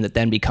this team, that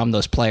then become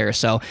those players.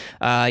 So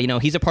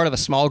he's a part of a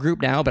small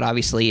group now, but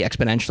obviously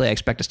exponentially I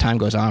expect as time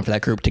goes on for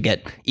that group to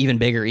get even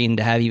bigger and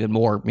to have even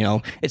more.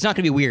 It's not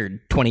going to be weird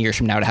 20 years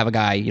from now to have a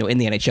guy in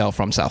the NHL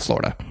from South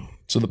Florida.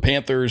 So the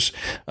Panthers,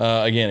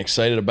 again,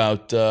 excited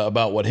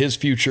about what his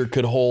future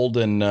could hold,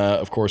 and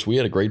of course, we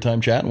had a great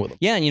time chatting with him.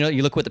 Yeah, and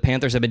you look what the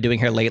Panthers have been doing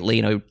here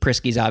lately.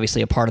 Priskie's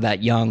obviously a part of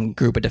that young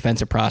group of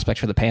defensive prospects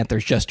for the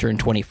Panthers, just turned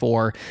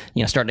 24.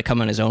 Starting to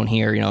come on his own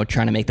here.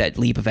 Trying to make that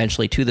leap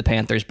eventually to the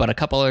Panthers. But a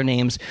couple other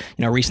names,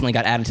 recently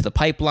got added to the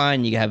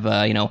pipeline. You have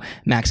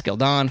Max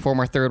Gildon,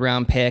 former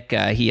third-round pick.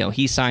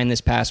 He signed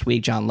this past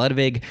week. John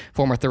Ludwig,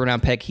 former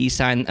third-round pick, he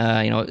signed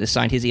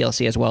his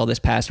ELC as well this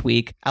past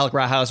week. Alec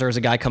Rahauser is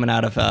a guy coming out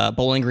out of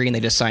Bowling Green. They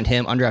just signed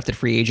him, undrafted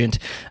free agent,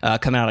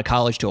 coming out of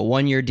college to a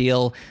 1-year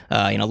deal.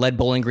 Led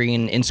Bowling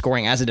Green in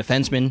scoring as a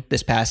defenseman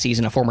this past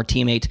season, a former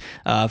teammate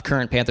of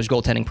current Panthers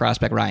goaltending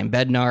prospect Ryan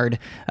Bednard.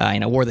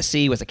 Wore the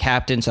C, was a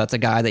captain, so that's a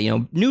guy that,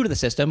 new to the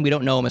system. We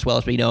don't know him as well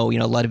as we know,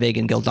 Ludwig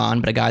and Gildon,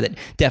 but a guy that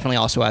definitely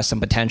also has some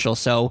potential.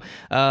 So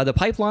the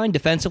pipeline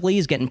defensively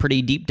is getting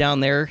pretty deep down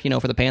there,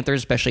 for the Panthers,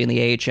 especially in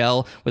the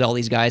AHL, with all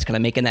these guys kind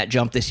of making that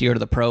jump this year to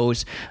the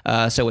pros.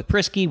 So with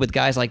Priskie, with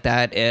guys like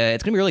that,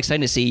 it's going to be really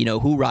exciting to see,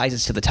 who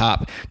rises to the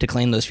top to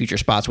claim those future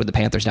spots with the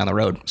Panthers down the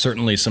road.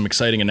 Certainly some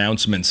exciting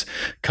announcements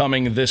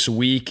coming this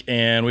week,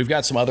 and we've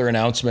got some other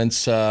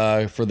announcements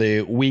for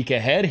the week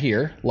ahead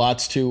here.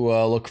 Lots to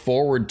look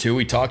forward to.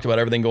 We talked about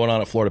everything going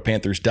on at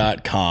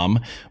FloridaPanthers.com.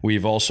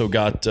 We've also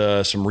got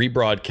some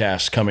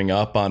rebroadcasts coming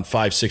up on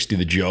 560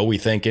 The Joe. We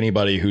thank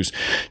anybody who's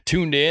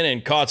tuned in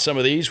and caught some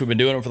of these. We've been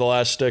doing them for the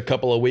last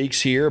couple of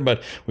weeks here,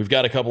 but we've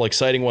got a couple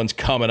exciting ones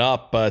coming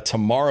up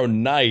tomorrow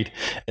night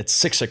at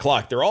 6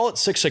 o'clock. They're all at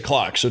 6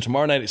 o'clock. So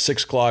tomorrow night at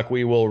 6 o'clock,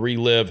 we will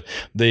relive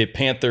the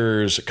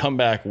Panthers'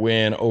 comeback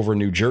win over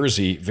New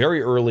Jersey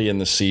very early in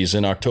the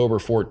season. October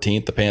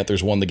 14th, the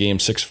Panthers won the game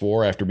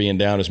 6-4 after being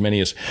down as many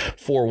as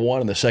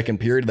 4-1 in the second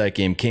period of that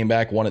game. Came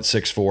back, won at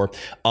 6-4.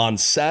 On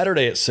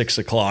Saturday at 6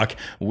 o'clock,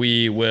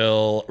 we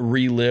will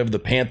relive the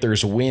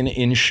Panthers' win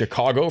in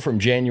Chicago from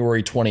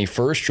January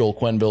 21st. Joel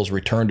Quenneville's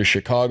return to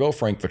Chicago,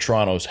 Frank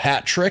Vetrano's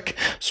hat trick.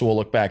 So we'll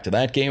look back to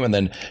that game. And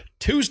then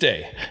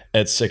Tuesday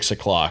at 6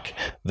 o'clock,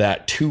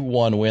 that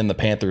 2-1 win the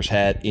Panthers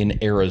had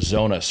in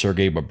Arizona.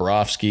 Sergei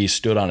Bobrovsky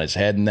stood on his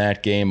head in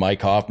that game.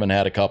 Mike Hoffman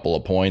had a couple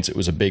of points. It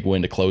was a big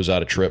win to close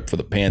out a trip for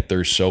the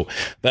Panthers. So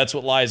that's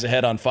what lies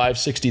ahead on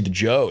 560 The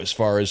Joe as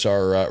far as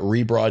our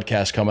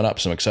rebroadcast coming up.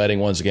 Some exciting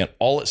ones again,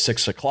 all at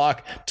 6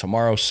 o'clock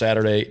tomorrow,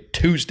 Saturday,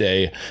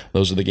 Tuesday.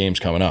 Those are the games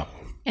coming up.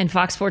 And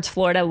Fox Sports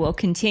Florida will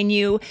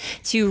continue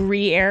to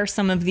re-air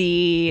some of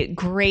the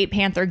great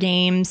Panther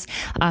games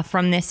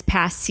from this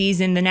past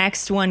season. The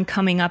next one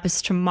coming up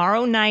is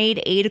tomorrow night,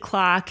 8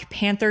 o'clock,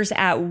 Panthers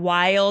at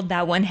Wild.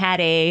 That one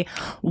had a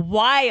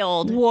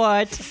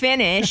wild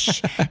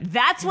finish.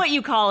 That's what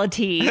you call a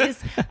tease.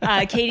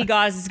 Katie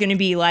Gauze is going to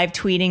be live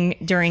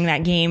tweeting during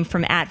that game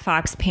from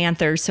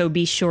 @FoxPanthers, so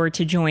be sure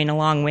to join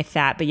along with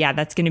that. But yeah,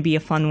 that's going to be a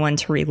fun one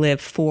to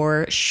relive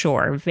for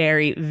sure.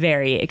 Very,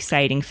 very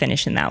exciting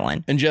finish in that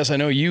one. And Jess, I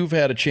know you've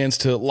had a chance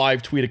to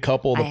live tweet a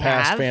couple of the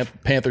past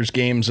Panthers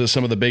games,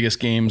 some of the biggest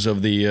games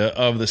of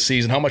the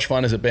season. How much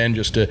fun has it been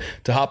just to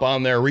hop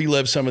on there,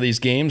 relive some of these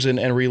games,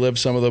 and relive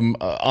some of them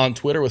on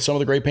Twitter with some of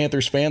the great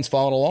Panthers fans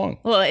following along?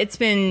 Well, it's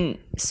been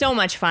so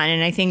much fun,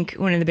 and I think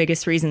one of the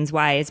biggest reasons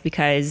why is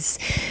because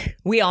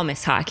we all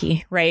miss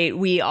hockey, right?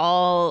 We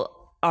all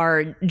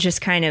are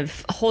just kind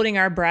of holding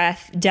our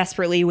breath,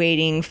 desperately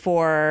waiting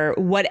for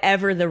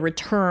whatever the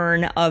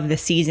return of the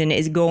season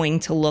is going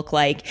to look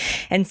like.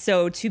 And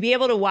so to be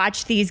able to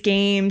watch these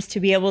games, to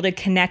be able to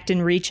connect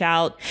and reach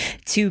out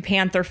to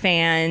Panther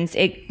fans,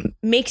 it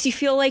makes you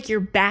feel like you're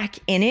back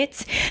in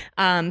it.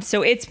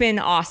 So it's been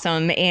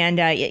awesome. And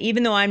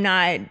even though I'm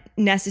not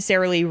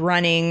necessarily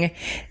running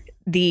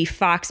the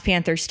Fox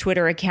Panthers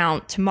Twitter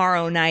account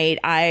tomorrow night,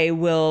 I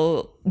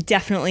will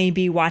definitely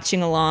be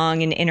watching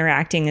along and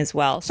interacting as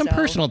well. Some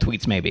personal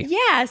tweets, maybe.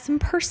 Yeah, some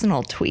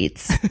personal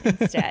tweets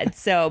instead.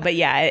 But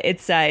yeah,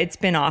 it's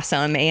been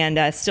awesome,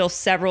 and still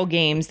several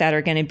games that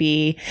are going to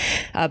be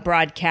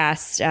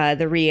broadcast,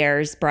 the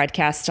re-airs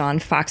broadcast on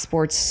Fox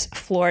Sports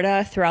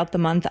Florida throughout the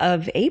month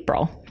of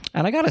April.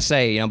 And I got to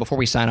say, before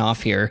we sign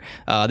off here,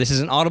 this is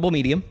an audible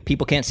medium.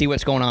 People can't see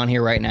what's going on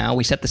here right now.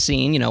 We set the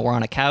scene. We're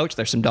on a couch.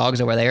 There's some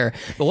dogs over there.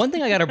 But one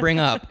thing I got to bring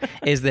up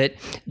is that,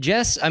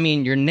 Jess,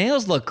 your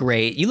nails look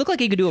great. You look like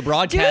you could do a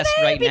broadcast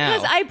right now.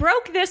 Because I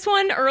broke this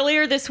one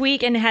earlier this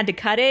week and had to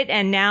cut it,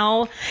 and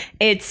now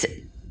it's...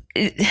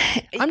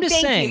 I'm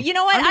just saying. You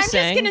know what? I'm just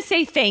going to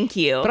say thank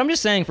you. But I'm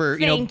just saying for,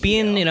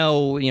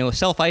 being,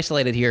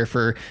 self-isolated here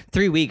for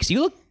 3 weeks, you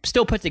look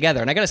still put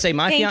together. And I got to say,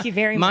 my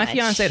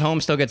fiance at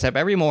home still gets up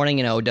every morning,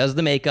 does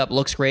the makeup,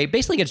 looks great,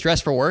 basically gets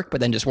dressed for work, but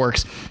then just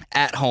works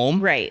at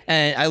home. Right.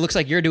 And it looks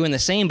like you're doing the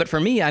same. But for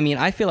me,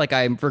 I feel like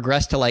I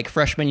regressed to like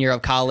freshman year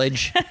of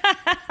college,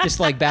 just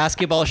like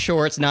basketball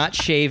shorts, not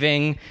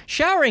shaving,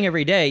 showering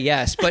every day.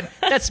 Yes. But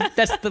that's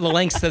the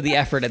lengths of the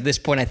effort at this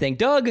point, I think.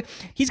 Doug,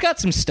 he's got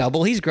some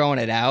stubble. He's growing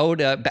it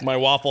out. My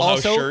Waffle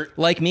House shirt.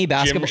 Like me,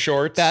 basketball gym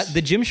shorts.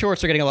 The gym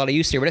shorts are getting a lot of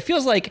use here, but it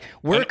feels like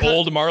we're an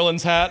old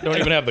Marlins hat. Don't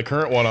even have the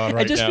current one on right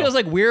now. It just feels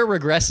like we're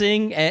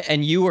regressing,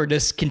 and you are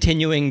just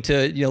continuing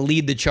to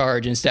lead the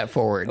charge and step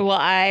forward. Well,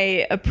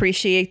 I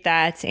appreciate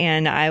that,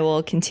 and I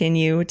will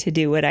continue to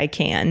do what I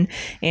can.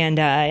 And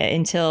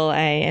until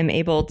I am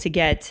able to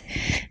get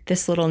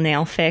this little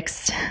nail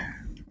fixed,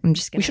 I'm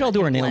just going to. We should all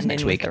do our nails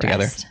next week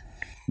together.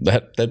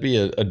 That'd be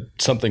a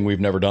something we've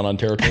never done on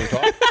Territory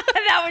Talk.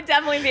 That would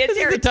definitely be a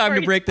Territory This is the time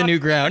to break the new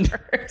ground.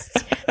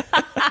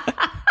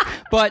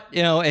 But,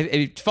 if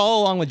you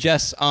follow along with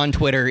Jess on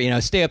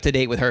Twitter, stay up to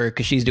date with her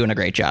because she's doing a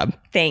great job.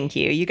 Thank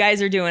you. You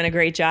guys are doing a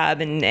great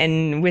job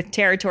and with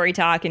Territory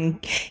Talk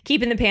and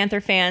keeping the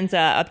Panther fans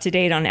up to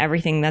date on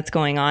everything that's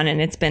going on.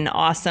 And it's been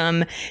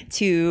awesome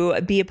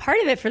to be a part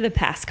of it for the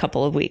past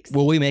couple of weeks.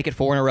 Will we make it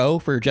 4 in a row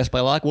for Jess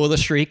Blaylock? Will the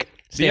streak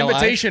stay alive?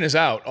 Invitation is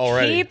out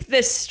already. Keep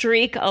the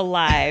streak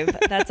alive.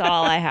 That's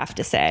all I have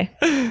to say.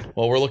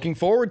 Well, we're looking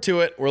forward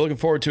to it.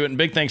 And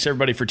big thanks,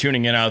 everybody, for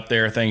tuning in out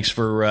there. Thanks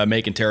for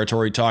making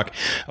Territory Talk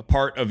a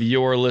part of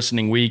your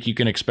listening week. You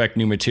can expect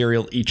new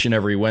material each and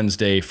every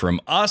Wednesday from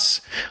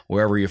us.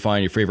 Wherever you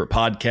find your favorite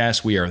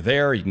podcast, we are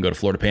there. You can go to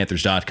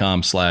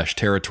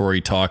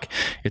floridapanthers.com/territory talk.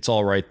 It's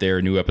all right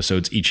there. New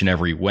episodes each and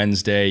every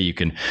Wednesday. You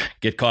can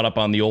get caught up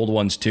on the old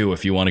ones, too,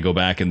 if you want to go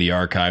back in the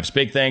archives.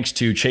 Big thanks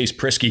to Chase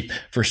Priskie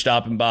for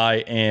stopping by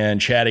and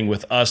chatting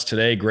with us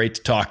today. Great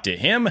to talk to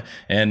him,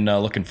 and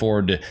looking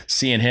forward to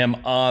seeing him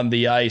on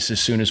the ice as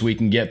soon as we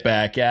can get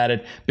back at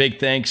it. Big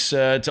thanks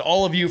to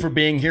all of you for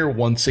being here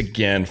once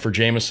again. For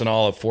Jameson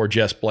Olive, for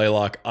Jess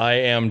Blaylock, I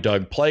am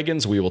Doug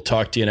Plagans. We will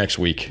talk to you next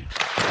week.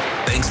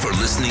 Thanks for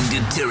listening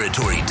to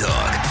Territory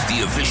Talk,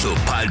 the official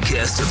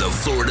podcast of the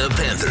Florida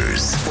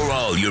Panthers. For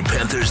all your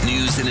Panthers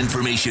news and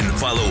information,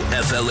 follow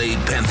FLA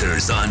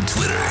Panthers on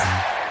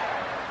Twitter.